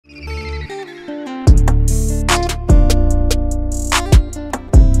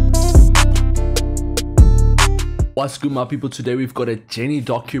What's good, my people? Today we've got a Jennie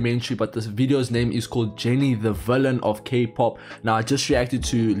documentary, but this video's name is called Jennie, the villain of K-pop. Now, I just reacted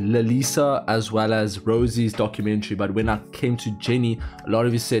to Lalisa as well as Rosie's documentary, but when I came to Jennie, a lot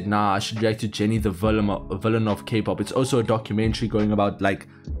of you said, nah, I should react to Jennie, the villain of K-pop. It's also a documentary going about like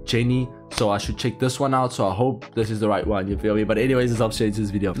Jennie, so I should check this one out. So I hope this is the right one, you feel me? But anyways, let's hop straight to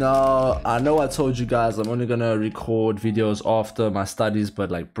this video. Now, I know I told you guys I'm only gonna record videos after my studies, but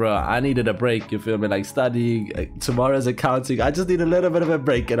like, bruh, I needed a break, you feel me? Like studying, tomorrow's accounting, I just need a little bit of a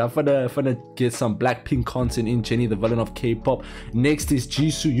break, and I'm gonna get some Blackpink content in Jennie, the villain of K-pop. Next is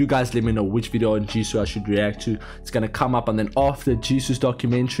Jisoo. You guys let me know which video on Jisoo I should react to. It's gonna come up, and then after Jisoo's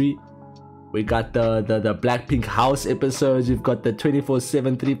documentary, we got the Blackpink house episodes. We've got the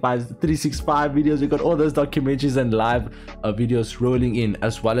 24/7 365 videos. We've got all those documentaries and live videos rolling in,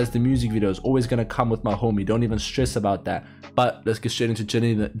 as well as the music videos. Always gonna come with my homie. Don't even stress about that. But let's get straight into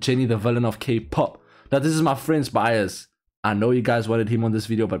Jennie, the villain of K-pop. Now, this is my friend's bias. I know you guys wanted him on this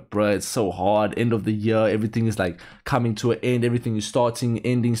video, but bro, it's so hard. End of the year, everything is like coming to an end. Everything is starting,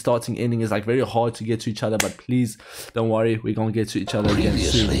 ending, starting, ending. It's like very hard to get to each other, but please don't worry, we're gonna get to each other again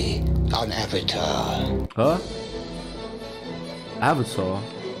soon. Previously on Avatar. Huh? Avatar?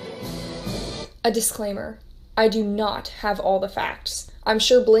 A disclaimer. I do not have all the facts. I'm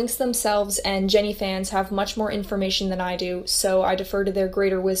sure Blinks themselves and Jennie fans have much more information than I do, so I defer to their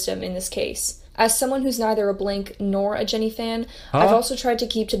greater wisdom in this case. As someone who's neither a Blink nor a Jennie fan, I've also tried to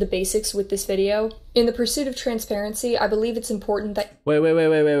keep to the basics with this video. In the pursuit of transparency, I believe it's important that Wait.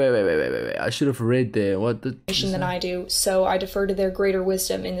 I should have read there. What the than I do, so I defer to their greater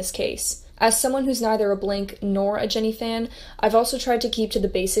wisdom in this case. As someone who's neither a Blink nor a Jennie fan, I've also tried to keep to the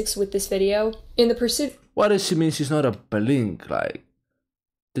basics with this video. In the pursuit What does she mean she's not a Blink? Like,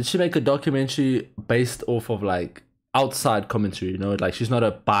 did she make a documentary based off of like outside commentary, you know? Like, she's not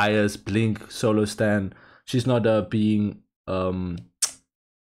a biased Blink solo stan. She's not being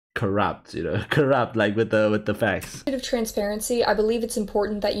corrupt, you know, corrupt like with the facts. Of transparency, I believe it's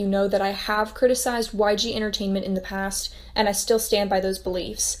important that you know that I have criticized YG Entertainment in the past, and I still stand by those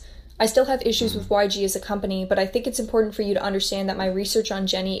beliefs. I still have issues with YG as a company, but I think it's important for you to understand that my research on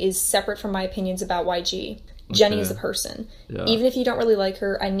Jennie is separate from my opinions about YG. Jennie is a person. Yeah. Even if you don't really like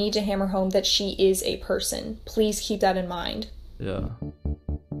her, I need to hammer home that she is a person. Please keep that in mind. Yeah.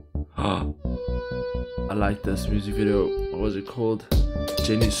 I like this music video. What was it called?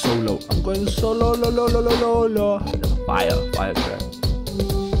 Jennie solo. I'm going solo, Fire track.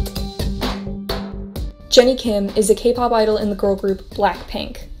 Jennie Kim is a K-pop idol in the girl group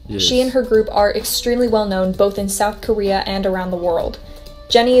Blackpink. Yes. She and her group are extremely well known both in South Korea and around the world.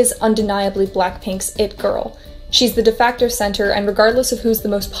 Jennie is undeniably Blackpink's it girl. She's the de facto center, and regardless of who's the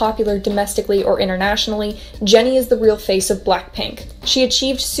most popular domestically or internationally, Jennie is the real face of Blackpink. She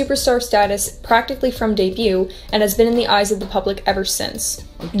achieved superstar status practically from debut, and has been in the eyes of the public ever since.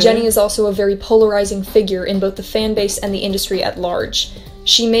 Okay. Jennie is also a very polarizing figure in both the fanbase and the industry at large.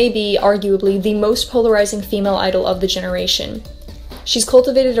 She may be, arguably, the most polarizing female idol of the generation. She's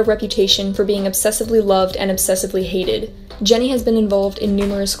cultivated a reputation for being obsessively loved and obsessively hated. Jennie has been involved in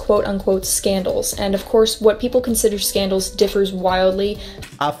numerous quote-unquote scandals, and of course, what people consider scandals differs wildly.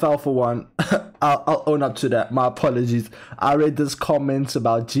 I fell for one. I'll own up to that. My apologies. I read this comments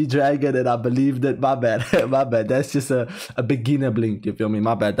about G-Dragon and I believed it. My bad. My bad. That's just a beginner Blink, you feel me?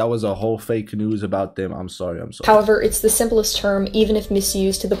 My bad. That was a whole fake news about them. I'm sorry. However, it's the simplest term, even if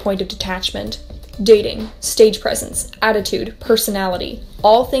misused to the point of detachment. Dating, stage presence, attitude, personality.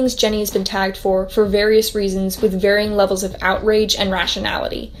 All things Jennie has been tagged for various reasons with varying levels of outrage and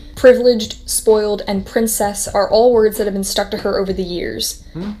rationality. Privileged, spoiled, and princess are all words that have been stuck to her over the years.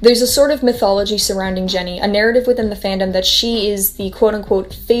 There's a sort of mythology surrounding Jennie, a narrative within the fandom that she is the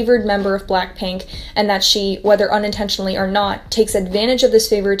quote-unquote favored member of Blackpink, and that she, whether unintentionally or not, takes advantage of this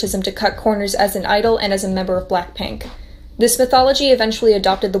favoritism to cut corners as an idol and as a member of Blackpink. This mythology eventually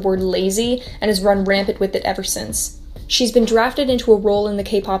adopted the word lazy and has run rampant with it ever since. She's been drafted into a role in the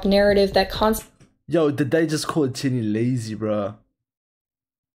K-pop narrative that Yo, did they just call Jennie lazy, bruh?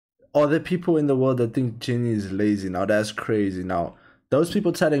 Are there people in the world that think Jennie is lazy? Now that's crazy. Now, those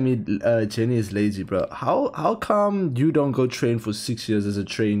people telling me Jennie is lazy, bro. How come you don't go train for 6 years as a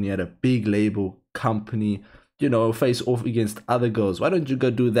trainee at a big label company? You know, face off against other girls. Why don't you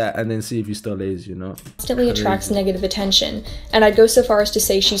go do that and then see if you're still lazy, you know? Constantly attracts negative attention, and I'd go so far as to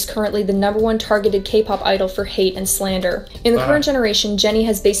say she's currently the #1 targeted K-pop idol for hate and slander. In the current generation, Jennie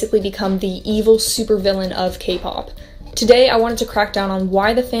has basically become the evil supervillain of K-pop. Today, I wanted to crack down on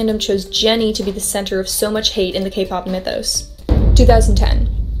why the fandom chose Jennie to be the center of so much hate in the K-pop mythos. 2010.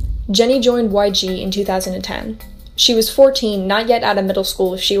 Jennie joined YG in 2010. She was 14, not yet out of middle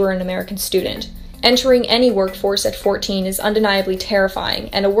school if she were an American student. Entering any workforce at 14 is undeniably terrifying,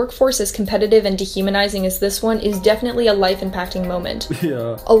 and a workforce as competitive and dehumanizing as this one is definitely a life-impacting moment.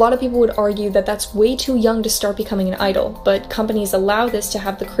 Yeah. A lot of people would argue that that's way too young to start becoming an idol, but companies allow this to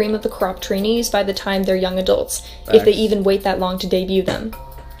have the cream of the crop trainees by the time they're young adults, if they even wait that long to debut them.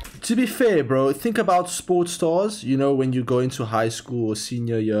 To be fair, bro, think about sports stars, you know, when you go into high school or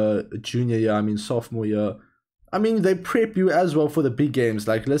senior year, junior year, sophomore year. They prep you as well for the big games.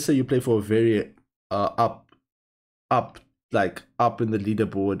 Like, let's say you play for a very up in the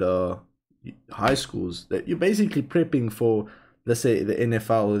leaderboard high schools, that you're basically prepping for, let's say, the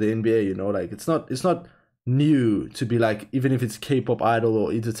NFL or the NBA, you know, like it's not new to be like, even if it's K-pop idol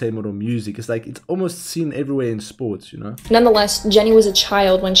or entertainment or music, it's like it's almost seen everywhere in sports, you know. Nonetheless, Jennie was a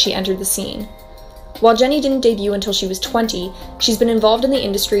child when she entered the scene. While Jennie didn't debut until she was 20, she's been involved in the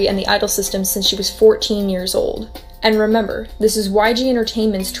industry and the idol system since she was 14 years old. And remember, this is YG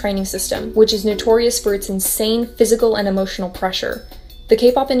Entertainment's training system, which is notorious for its insane physical and emotional pressure. The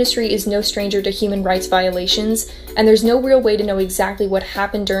K-pop industry is no stranger to human rights violations, and there's no real way to know exactly what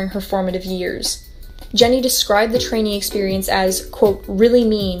happened during her formative years. Jennie described the training experience as, quote, really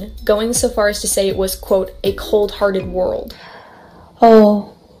mean, going so far as to say it was, quote, a cold-hearted world.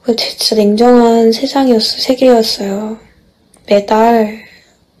 진짜 냉정한 세계였어요. 매달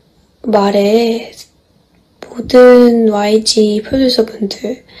말에 모든 YG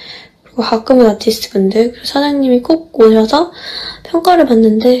프로듀서분들, 그리고 가끔은 아티스트분들, 그리고 사장님이 꼭 오셔서 평가를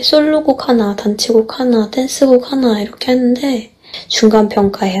받는데 솔로곡 하나, 단체곡 하나, 댄스곡 하나 이렇게 하는데 중간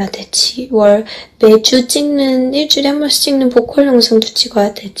평가해야 되지. 매주 찍는, 일주일에 한 번씩 찍는 보컬 영상도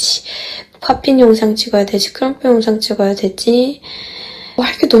찍어야 되지. 팝핀 영상 찍어야 되지. 크럼프 영상 찍어야 되지.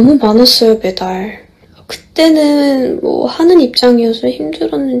 할 게 너무 많았어요, 매달. 그때는 하는 입장이어서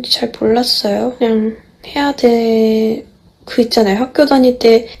힘들었는지 잘 몰랐어요. 그냥 해야 돼. 있잖아요. 학교 다닐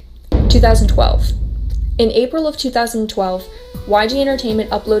때. 2012. In April of 2012, YG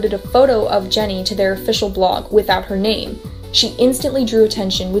Entertainment uploaded a photo of Jennie to their official blog without her name. She instantly drew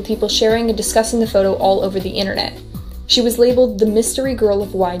attention, with people sharing and discussing the photo all over the internet. She was labeled the mystery girl of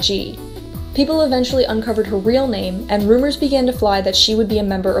YG. People eventually uncovered her real name, and rumors began to fly that she would be a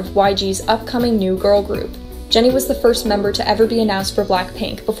member of YG's upcoming new girl group. Jennie was the first member to ever be announced for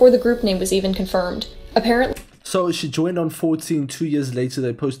Blackpink, before the group name was even confirmed. Apparently, so she joined on 14. 2 years later,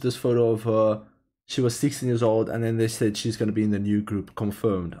 they posted this photo of her. She was 16 years old, and then they said she's going to be in the new group,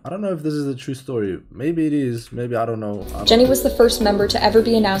 confirmed. I don't know if this is a true story. Maybe it is. Maybe I don't know. Jennie was the first member to ever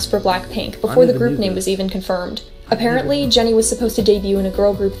be announced for Blackpink, before the group name was even confirmed. Apparently, Jennie was supposed to debut in a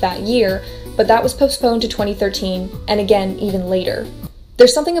girl group that year, but that was postponed to 2013, and again, even later.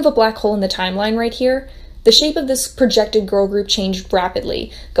 There's something of a black hole in the timeline right here. The shape of this projected girl group changed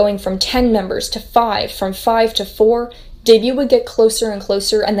rapidly, going from 10 members to 5, from 5 to 4. Debut would get closer and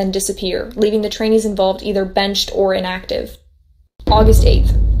closer and then disappear, leaving the trainees involved either benched or inactive. August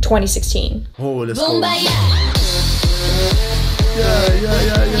 8th, 2016. Oh, let's go. Yeah.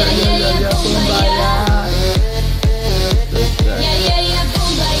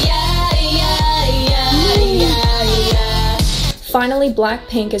 Finally,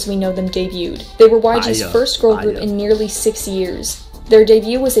 Blackpink as we know them debuted. They were YG's first girl group in nearly 6 years. Their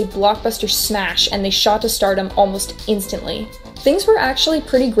debut was a blockbuster smash, and they shot to stardom almost instantly. Things were actually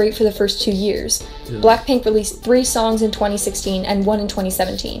pretty great for the first 2 years. Blackpink released 3 songs in 2016 and 1 in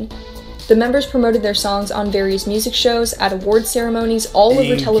 2017. The members promoted their songs on various music shows, at award ceremonies, all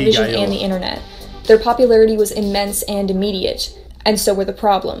over television and the internet. Their popularity was immense and immediate, and so were the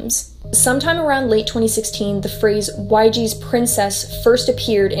problems. Sometime around late 2016, the phrase YG's princess first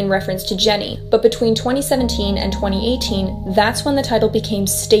appeared in reference to Jennie, but between 2017 and 2018, that's when the title became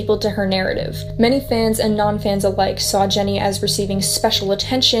stapled to her narrative. Many fans and non-fans alike saw Jennie as receiving special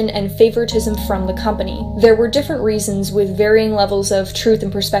attention and favoritism from the company. There were different reasons with varying levels of truth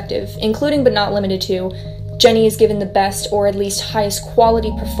and perspective, including but not limited to, Jennie is given the best or at least highest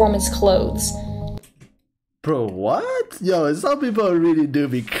quality performance clothes. Bro, what? Yo, some people really do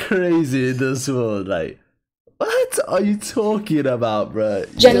be crazy in this world. Like, what are you talking about, bro?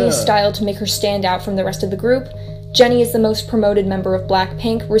 Jennie is styled to make her stand out from the rest of the group. Jennie is the most promoted member of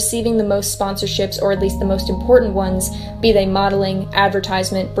Blackpink, receiving the most sponsorships, or at least the most important ones, be they modeling,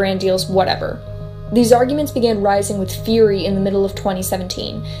 advertisement, brand deals, whatever. These arguments began rising with fury in the middle of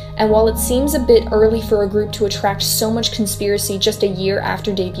 2017, and while it seems a bit early for a group to attract so much conspiracy just a year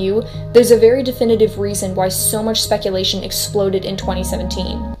after debut, there's a very definitive reason why so much speculation exploded in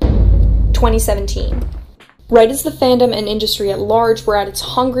 2017. 2017. Right as the fandom and industry at large were at its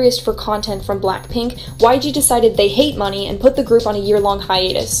hungriest for content from Blackpink, YG decided they hate money and put the group on a year-long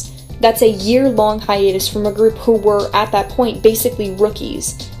hiatus. That's a year-long hiatus from a group who were, at that point, basically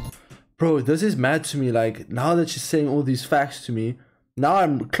rookies. Bro, this is mad to me. Like, now that she's saying all these facts to me, now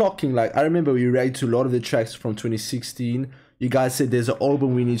I'm clocking. Like, I remember we reacted to a lot of the tracks from 2016. You guys said there's an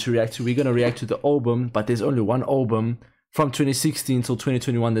album we need to react to. We're gonna react to the album, but there's only one album. From 2016 till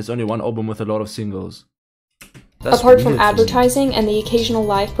 2021, there's only one album with a lot of singles. Apart from advertising and the occasional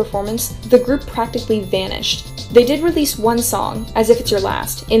live performance, the group practically vanished. They did release one song, As If It's Your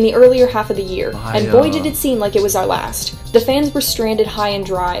Last, in the earlier half of the year, and boy did it seem like it was our last. The fans were stranded high and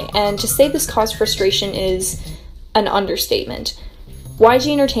dry, and to say this caused frustration is an understatement.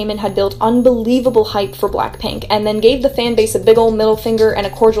 YG Entertainment had built unbelievable hype for Blackpink, and then gave the fanbase a big ol' middle finger and a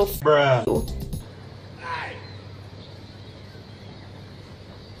cordial Bruh. Hey!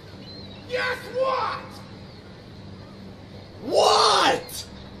 Guess what? What?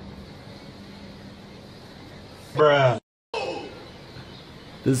 Bruh.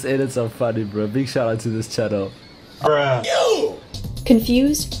 This edits are funny, bro. Big shout out to this channel. Bruh. You!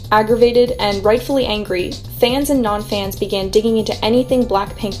 Confused, aggravated, and rightfully angry, fans and non-fans began digging into anything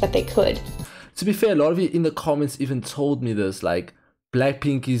Blackpink that they could. To be fair, a lot of you in the comments even told me this, like,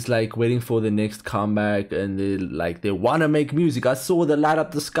 Blackpink is like waiting for the next comeback and they want to make music. I saw the Light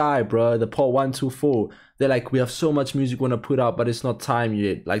Up the Sky, bro, the part 1, 2, 4. They're like, we have so much music we want to put out, but it's not time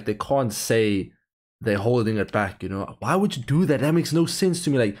yet. Like, they can't say they're holding it back, you know? Why would you do that? That makes no sense to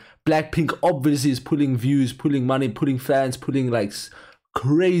me. Like, Blackpink obviously is pulling views, pulling money, pulling fans, pulling like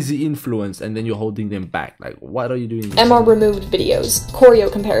crazy influence, and then you're holding them back. Like, what are you doing? MR removed videos,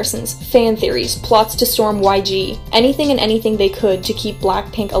 choreo comparisons, fan theories, plots to storm YG, anything and anything they could to keep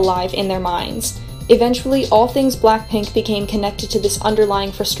Blackpink alive in their minds. Eventually, all things Blackpink became connected to this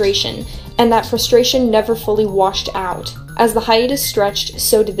underlying frustration, and that frustration never fully washed out. As the hiatus stretched,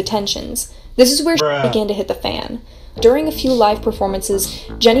 so did the tensions. This is where shit began to hit the fan. During a few live performances,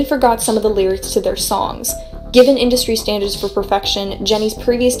 Jennie forgot some of the lyrics to their songs. Given industry standards for perfection, Jennie's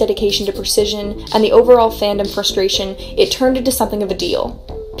previous dedication to precision, and the overall fandom frustration, it turned into something of a deal.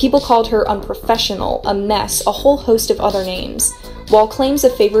 People called her unprofessional, a mess, a whole host of other names. While claims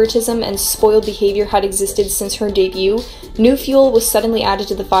of favoritism and spoiled behavior had existed since her debut, new fuel was suddenly added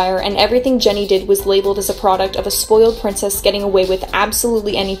to the fire, and everything Jennie did was labeled as a product of a spoiled princess getting away with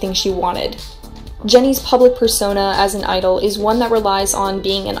absolutely anything she wanted. Jennie's public persona as an idol is one that relies on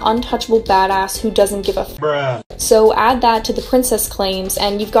being an untouchable badass who doesn't give a f***. So add that to the princess claims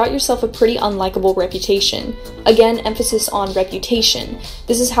and you've got yourself a pretty unlikable reputation. Again, emphasis on reputation.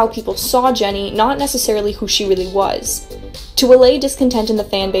 This is how people saw Jennie, not necessarily who she really was. To allay discontent in the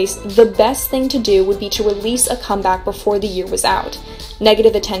fanbase, the best thing to do would be to release a comeback before the year was out.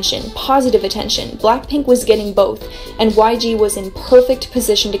 Negative attention, positive attention, Blackpink was getting both, and YG was in perfect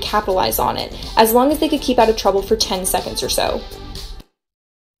position to capitalize on it, as long as they could keep out of trouble for 10 seconds or so.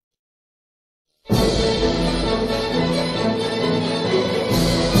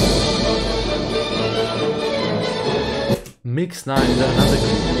 Mix 9, is that another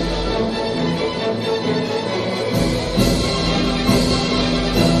group?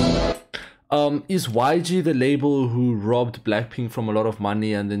 Is YG the label who robbed Blackpink from a lot of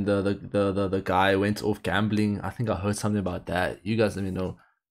money and then the guy went off gambling? I think I heard something about that. You guys let me know.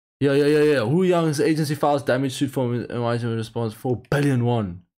 Yeah. Woo Young's agency files damage suit for YG response 4 billion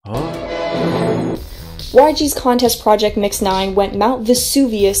won. Huh? YG's contest project Mix 9 went Mount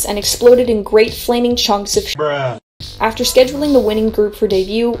Vesuvius and exploded in great flaming chunks of Bruh. After scheduling the winning group for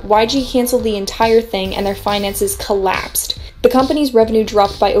debut, YG cancelled the entire thing and their finances collapsed. The company's revenue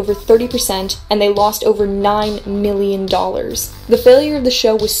dropped by over 30% and they lost over $9 million. The failure of the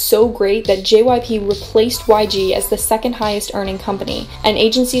show was so great that JYP replaced YG as the second highest earning company, and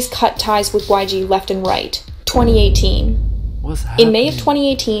agencies cut ties with YG left and right. 2018. In May of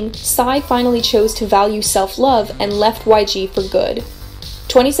 2018, Psy finally chose to value self-love and left YG for good.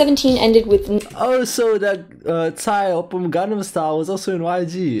 2017 ended with oh, so that Psy Opum Gangnam Style was also in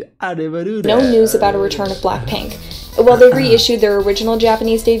YG. I never knew that. No news about a return of Blackpink. Well, they reissued their original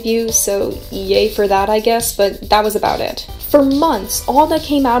Japanese debut, so yay for that, I guess, but that was about it. For months, all that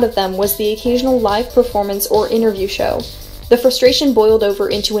came out of them was the occasional live performance or interview show. The frustration boiled over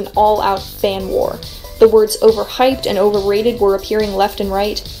into an all-out fan war. The words overhyped and overrated were appearing left and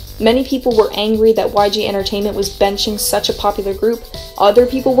right. Many people were angry that YG Entertainment was benching such a popular group. Other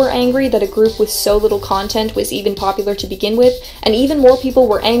people were angry that a group with so little content was even popular to begin with, and even more people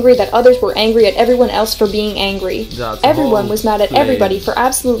were angry that others were angry at everyone else for being angry. Everyone was mad at everybody for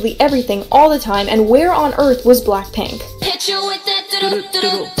absolutely everything all the time, and where on earth was Blackpink?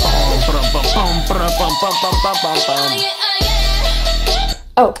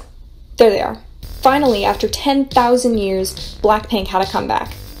 Oh, there they are. Finally, after 10,000 years, Blackpink had a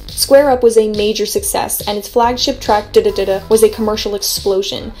comeback. Square Up was a major success, and its flagship track, Da Da Da Da, was a commercial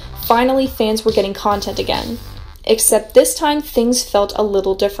explosion. Finally, fans were getting content again. Except this time, things felt a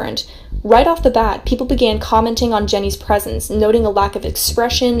little different. Right off the bat, people began commenting on Jennie's presence, noting a lack of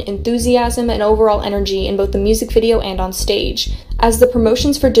expression, enthusiasm, and overall energy in both the music video and on stage. As the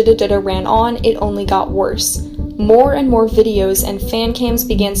promotions for Da Da Da Da ran on, it only got worse. More and more videos and fan cams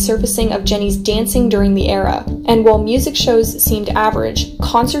began surfacing of Jennie's dancing during the era, and while music shows seemed average,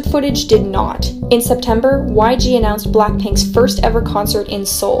 concert footage did not. In September, YG announced Blackpink's first ever concert in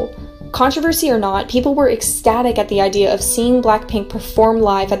Seoul. Controversy or not, people were ecstatic at the idea of seeing Blackpink perform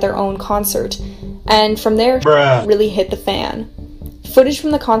live at their own concert. And from there, Bruh. really hit the fan. Footage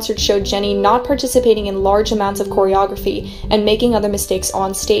from the concert showed Jennie not participating in large amounts of choreography and making other mistakes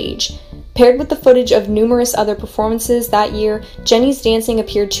on stage. Paired with the footage of numerous other performances that year, Jennie's dancing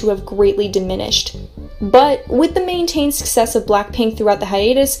appeared to have greatly diminished. But with the maintained success of Blackpink throughout the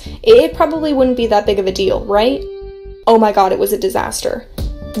hiatus, it probably wouldn't be that big of a deal, right? Oh my god, it was a disaster.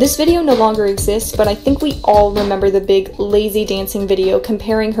 This video no longer exists, but I think we all remember the big lazy dancing video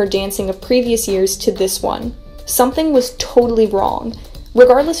comparing her dancing of previous years to this one. Something was totally wrong.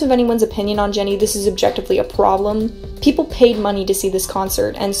 Regardless of anyone's opinion on Jennie, this is objectively a problem. People paid money to see this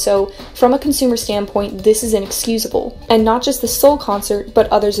concert, and so, from a consumer standpoint, this is inexcusable. And not just the Seoul concert, but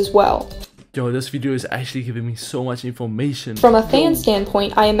others as well. Yo, this video is actually giving me so much information. From a fan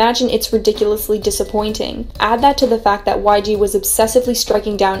standpoint, I imagine it's ridiculously disappointing. Add that to the fact that YG was obsessively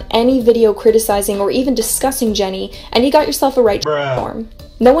striking down any video criticizing or even discussing Jennie, and you got yourself a right platform.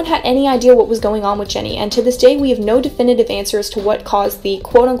 No one had any idea what was going on with Jennie, and to this day we have no definitive answer as to what caused the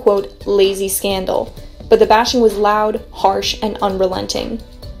quote-unquote lazy scandal. But the bashing was loud, harsh, and unrelenting.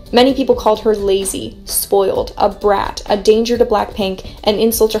 Many people called her lazy, spoiled, a brat, a danger to Blackpink, an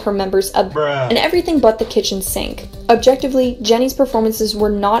insult to her members, and everything but the kitchen sink. Objectively, Jennie's performances were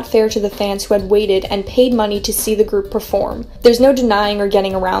not fair to the fans who had waited and paid money to see the group perform. There's no denying or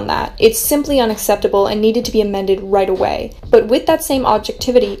getting around that. It's simply unacceptable and needed to be amended right away. But with that same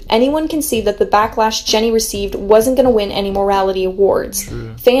objectivity, anyone can see that the backlash Jennie received wasn't going to win any morality awards.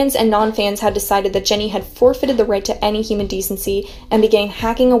 True. Fans and non-fans had decided that Jennie had forfeited the right to any human decency and began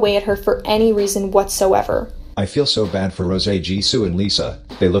hacking away at her for any reason whatsoever. I feel so bad for Rose, Jisoo and Lisa.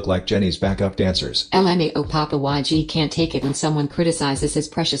 They look like Jennie's backup dancers. LMAO Papa YG can't take it when someone criticizes his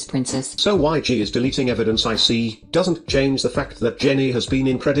precious princess. So YG is deleting evidence I see, doesn't change the fact that Jennie has been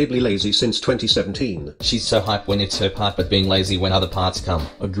incredibly lazy since 2017. She's so hype when it's her part but being lazy when other parts come.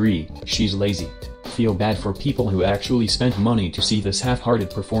 Agree, she's lazy. Feel bad for people who actually spent money to see this half-hearted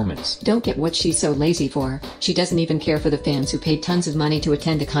performance. Don't get what she's so lazy for. She doesn't even care for the fans who paid tons of money to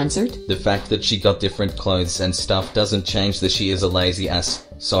attend a concert. The fact that she got different clothes and stuff doesn't change that she is a lazy ass.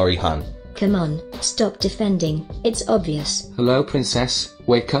 Sorry, hun. Come on, stop defending. It's obvious. Hello, princess.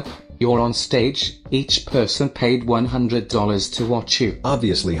 Wake up. You're on stage. Each person paid $100 to watch you.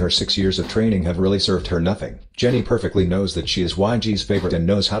 Obviously her 6 years of training have really served her nothing. Jennie perfectly knows that she is YG's favorite and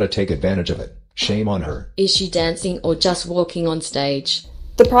knows how to take advantage of it. Shame on her. Is she dancing or just walking on stage?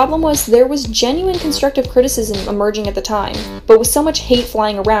 The problem was there was genuine constructive criticism emerging at the time, but with so much hate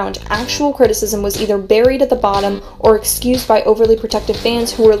flying around, actual criticism was either buried at the bottom or excused by overly protective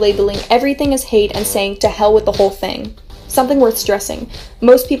fans who were labeling everything as hate and saying to hell with the whole thing. Something worth stressing.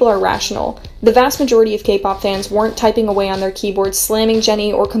 Most people are rational. The vast majority of K-pop fans weren't typing away on their keyboards slamming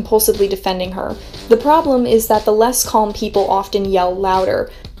Jennie or compulsively defending her. The problem is that the less calm people often yell louder.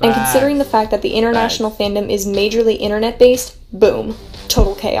 And considering the fact that the international fandom is majorly internet-based, boom.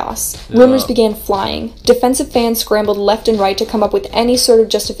 Total chaos. Rumors began flying. Defensive fans scrambled left and right to come up with any sort of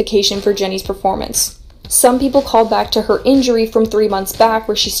justification for Jennie's performance. Some people called back to her injury from 3 months back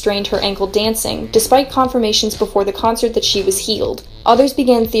where she strained her ankle dancing, despite confirmations before the concert that she was healed. Others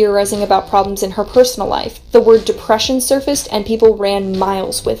began theorizing about problems in her personal life. The word depression surfaced and people ran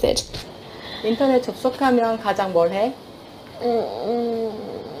miles with it. 인터넷 접속하면 가장 뭘 해?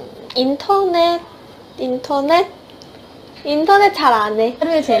 인터넷 잘 안 해.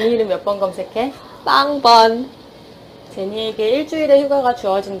 하루에 제니 이름 몇 번 검색해? 빵번. 제니에게 일주일의 휴가가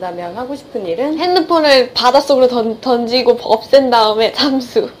주어진다면 하고 싶은 일은? 핸드폰을 바닷속으로 던지고 없앤 다음에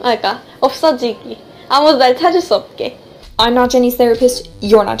잠수. 그러니까 없어지기. 아무도 날 찾을 수 없게. I'm not Jennie's therapist,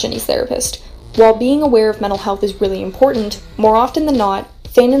 you're not Jennie's therapist. While being aware of mental health is really important, more often than not,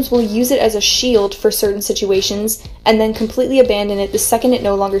 fandoms will use it as a shield for certain situations and then completely abandon it the second it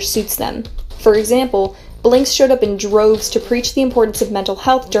no longer suits them. For example, Blinks showed up in droves to preach the importance of mental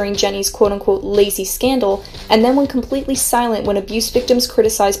health during Jennie's quote-unquote lazy scandal, and then went completely silent when abuse victims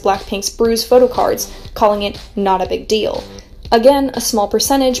criticized Blackpink's bruised photo cards, calling it not a big deal. Again, a small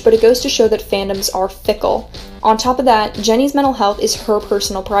percentage, but it goes to show that fandoms are fickle. On top of that, Jennie's mental health is her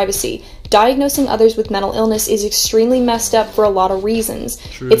personal privacy. Diagnosing others with mental illness is extremely messed up for a lot of reasons.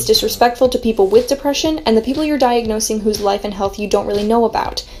 True. It's disrespectful to people with depression and the people you're diagnosing whose life and health you don't really know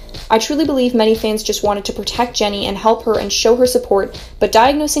about. I truly believe many fans just wanted to protect Jennie and help her and show her support, but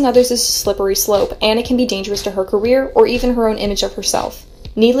diagnosing others is a slippery slope, and it can be dangerous to her career or even her own image of herself.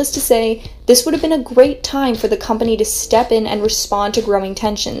 Needless to say, this would have been a great time for the company to step in and respond to growing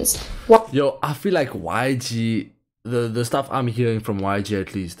tensions. Yo, I feel like YG, the stuff I'm hearing from YG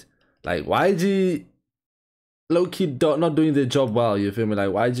at least, like YG low-key not doing their job well, you feel me? Like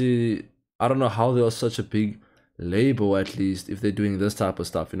YG, I don't know how they are such a big label, at least if they're doing this type of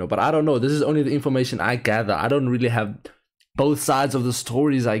stuff, you know, but I don't know. This is only the information I gather. I don't really have both sides of the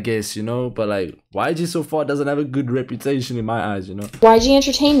stories, I guess, you know, but like YG so far doesn't have a good reputation in my eyes, you know. YG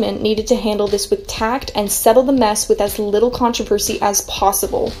Entertainment needed to handle this with tact and settle the mess with as little controversy as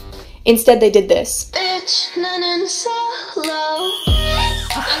possible. Instead, they did this. Bitch, none solo.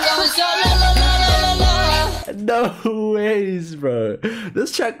 I'm going solo. No ways, bro.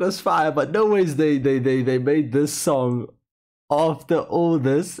 This track was fire, but no ways they made this song after all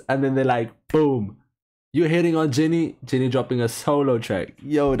this, and then they're like, boom, you're hitting on Jennie dropping a solo track.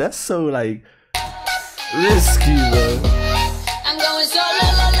 Yo, that's so like risky, bro. I'm going solo.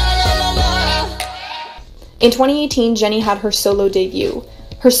 In 2018, Jennie had her solo debut.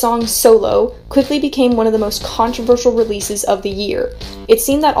 Her song Solo quickly became one of the most controversial releases of the year. It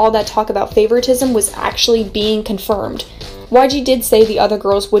seemed that all that talk about favoritism was actually being confirmed. YG did say the other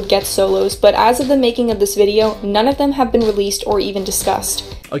girls would get solos, but as of the making of this video, none of them have been released or even discussed.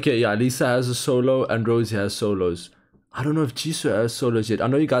 Okay, yeah, Lisa has a solo and Rosie has solos. I don't know if Jisoo has solos yet. I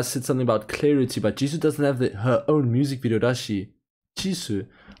know you guys said something about clarity, but Jisoo doesn't have her own music video, does she? Jisoo.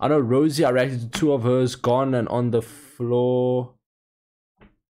 I know Rosie, I reacted to 2 of hers, Gone and On the Floor.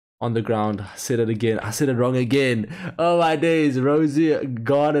 On the Ground. I said it again. I said it wrong again. Oh my days. Rosie,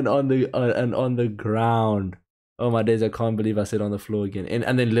 Gone and On the Ground. Oh my days, I can't believe I said On the Floor again.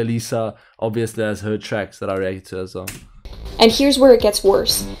 And then Lisa obviously has her tracks that I reacted to as well. And here's where it gets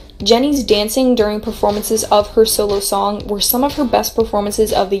worse. Jennie's dancing during performances of her solo song were some of her best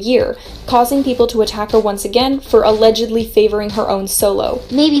performances of the year, causing people to attack her once again for allegedly favoring her own solo.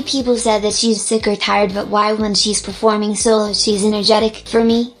 Maybe people said that she's sick or tired, but why when she's performing solo she's energetic? For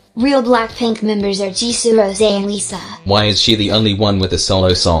me, real Blackpink members are Jisoo, Rose and Lisa. Why is she the only one with a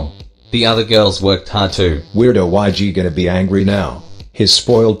solo song? The other girls worked hard too. Weirdo YG gonna be angry now. His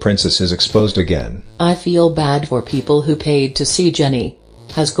spoiled princess is exposed again. I feel bad for people who paid to see Jennie.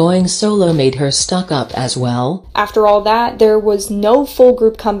 Has going solo made her stuck up as well? After all that, there was no full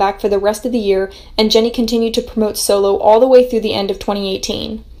group comeback for the rest of the year, and Jennie continued to promote solo all the way through the end of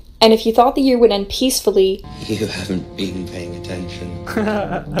 2018. And if you thought the year would end peacefully, you haven't been paying attention.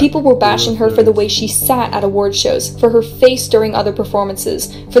 People were bashing her for the way she sat at award shows, for her face during other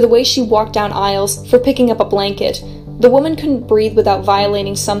performances, for the way she walked down aisles, for picking up a blanket. The woman couldn't breathe without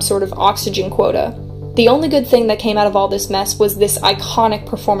violating some sort of oxygen quota. The only good thing that came out of all this mess was this iconic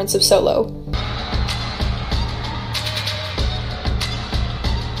performance of Solo.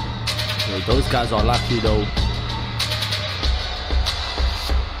 Yo, those guys are lucky though.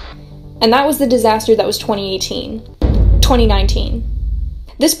 And that was the disaster that was 2019.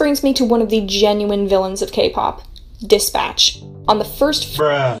 This brings me to one of the genuine villains of K-pop, Dispatch. On the first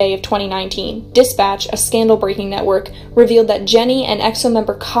day of 2019, Dispatch, a scandal-breaking network, revealed that Jennie and EXO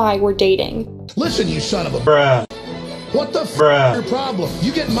member Kai were dating. Listen, you son of a what the your problem?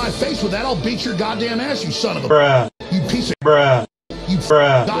 You get in my face with that, I'll beat your goddamn ass, you son of a you piece of you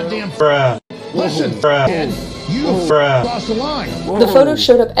goddamn Listen, you crossed the line. The photos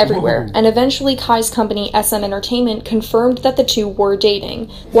showed up everywhere, and eventually Kai's company SM Entertainment confirmed that the two were dating.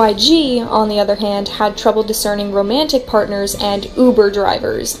 YG, on the other hand, had trouble discerning romantic partners and Uber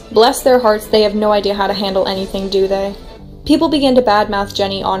drivers. Bless their hearts, they have no idea how to handle anything, do they? People began to badmouth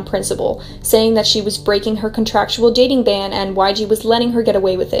Jennie on principle, saying that she was breaking her contractual dating ban and YG was letting her get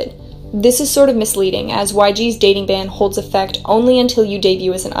away with it. This is sort of misleading, as YG's dating ban holds effect only until you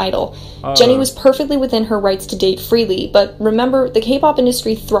debut as an idol. Jennie was perfectly within her rights to date freely, but remember, the K-pop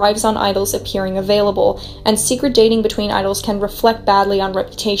industry thrives on idols appearing available, and secret dating between idols can reflect badly on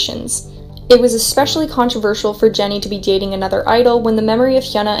reputations. It was especially controversial for Jennie to be dating another idol when the memory of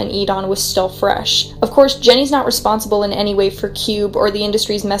Hyuna and E'Dawn was still fresh. Of course, Jennie's not responsible in any way for Cube or the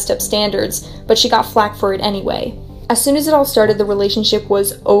industry's messed up standards, but she got flack for it anyway. As soon as it all started, the relationship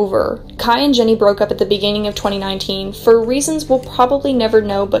was over. Kai and Jennie broke up at the beginning of 2019 for reasons we'll probably never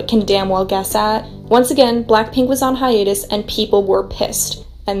know but can damn well guess at. Once again, Blackpink was on hiatus and people were pissed.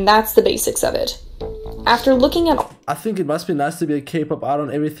 And that's the basics of it. After looking at I think it must be nice to be a K-pop idol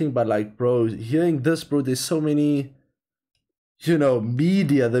and everything, but like, bro, hearing this, bro, there's so many, you know,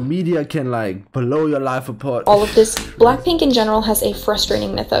 media. The media can like blow your life apart. all of this, Blackpink in general has a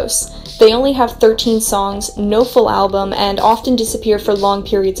frustrating mythos. They only have 13 songs, no full album, and often disappear for long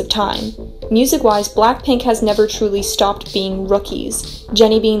periods of time. Music-wise, Blackpink has never truly stopped being rookies.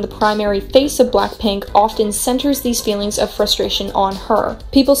 Jennie, being the primary face of Blackpink, often centers these feelings of frustration on her.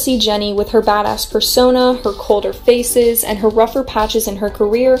 People see Jennie with her badass persona, her colder faces, and her rougher patches in her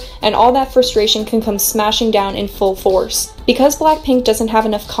career, and all that frustration can come smashing down in full force. Because Blackpink doesn't have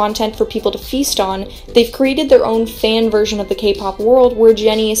enough content for people to feast on, they've created their own fan version of the K-pop world where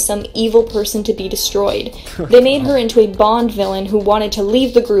Jennie is some evil person to be destroyed. They made her into a Bond villain who wanted to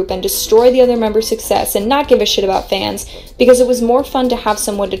leave the group and destroy the other members' success and not give a shit about fans, because it was more fun to have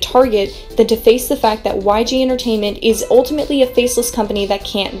someone to target than to face the fact that YG Entertainment is ultimately a faceless company that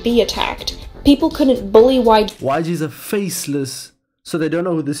can't be attacked. People couldn't bully YG's a faceless, so they don't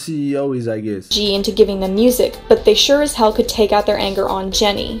know who the CEO is, I guess. into giving them music, but they sure as hell could take out their anger on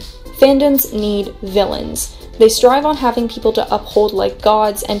Jennie. Fandoms need villains. They strive on having people to uphold like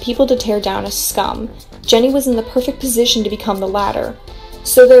gods and people to tear down as scum. Jennie was in the perfect position to become the latter.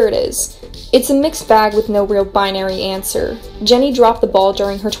 So there it is. It's a mixed bag with no real binary answer. Jennie dropped the ball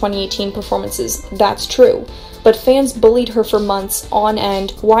during her 2018 performances, that's true. But fans bullied her for months on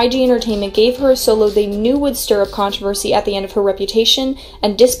end. YG Entertainment gave her a solo they knew would stir up controversy at the end of her reputation,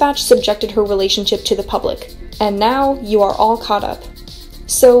 and Dispatch subjected her relationship to the public. And now, you are all caught up.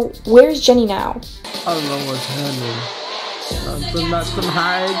 So, where's Jennie now? I don't know what's happening. Got some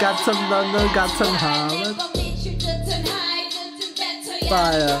high, got some thunder, got some high.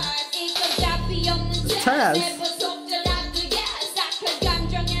 Fire. Test.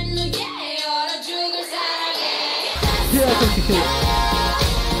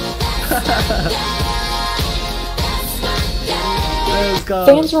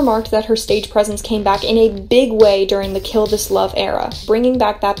 Fans remarked that her stage presence came back in a big way during the Kill This Love era, bringing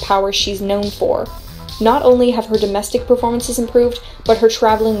back that power she's known for. Not only have her domestic performances improved, but her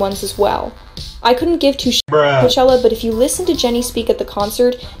traveling ones as well. I couldn't give two shits about Coachella, but if you listen to Jennie speak at the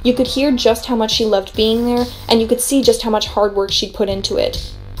concert, you could hear just how much she loved being there, and you could see just how much hard work she'd put into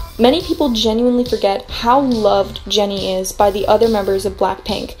it. Many people genuinely forget how loved Jennie is by the other members of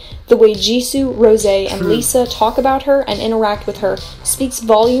Blackpink. The way Jisoo, Rosé, and Lisa talk about her and interact with her speaks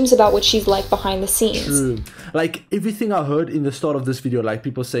volumes about what she's like behind the scenes. True. Like, everything I heard in the start of this video, like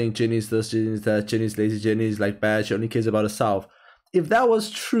people saying Jennie's this, Jennie's that, Jennie's lazy, Jennie's like bad, she only cares about herself. If that was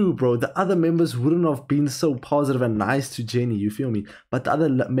true, bro, the other members wouldn't have been so positive and nice to Jennie, you feel me? But the other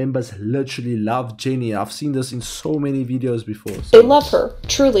members literally love Jennie. I've seen this in so many videos before. So. They love her,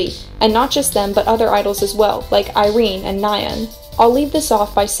 truly. And not just them, but other idols as well, like Irene and Nayeon. I'll leave this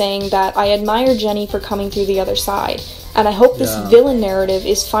off by saying that I admire Jennie for coming through the other side, and I hope this villain narrative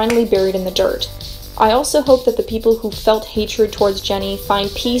is finally buried in the dirt. I also hope that the people who felt hatred towards Jennie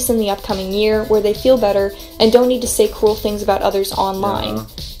find peace in the upcoming year where they feel better and don't need to say cruel things about others online.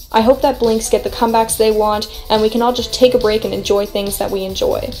 I hope that Blinks get the comebacks they want and we can all just take a break and enjoy things that we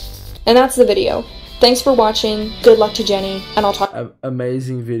enjoy. And that's the video. Thanks for watching, good luck to Jennie, and I'll talk-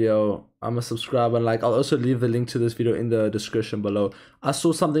 Amazing video. I'm a subscriber, and like I'll also leave the link to this video in the description below. I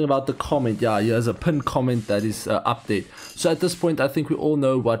saw something about the comment. Yeah, here's a pinned comment that is update. So at this point, I think we all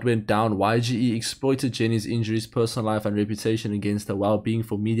know what went down. YGE exploited Jennie's injuries, personal life, and reputation against her well-being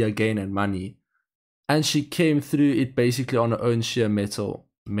for media gain and money. And she came through it basically on her own sheer metal.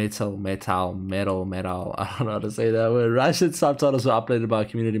 I don't know how to say that word. Russian subtitles were uploaded by a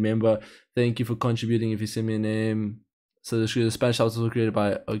community member. Thank you for contributing. If you send me a name. So the Spanish subtitles were created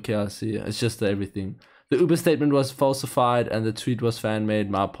by OKRC. It's just everything. The Uber statement was falsified and the tweet was fan-made.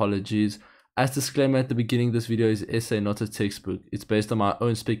 My apologies. As disclaimer at the beginning, this video is an essay, not a textbook. It's based on my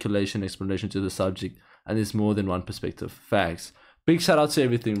own speculation, explanation to the subject, and there's more than one perspective. Facts. Big shout out to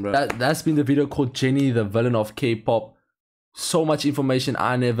everything, bro. That's been the video called Jennie, the villain of K-pop. So much information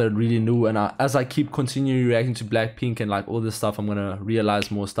I never really knew, and as I keep continuing reacting to Blackpink and like all this stuff, I'm gonna realize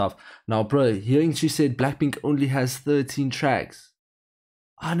more stuff. Now, bro, hearing she said Blackpink only has 13 tracks,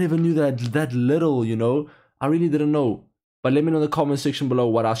 I never knew that little, you know. I really didn't know. But let me know in the comment section below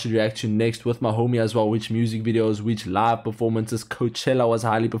what I should react to next with my homie as well. Which music videos, which live performances. Coachella was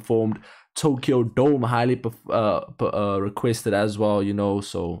highly performed. Tokyo Dome highly requested as well, you know.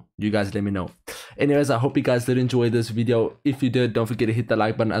 So you guys let me know. Anyways, I hope you guys did enjoy this video. If you did, don't forget to hit the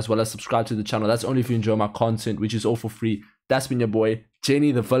like button as well as subscribe to the channel. That's only if you enjoy my content, which is all for free. That's been your boy,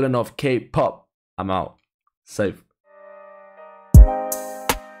 Jennie, the villain of K-pop. I'm out. Safe.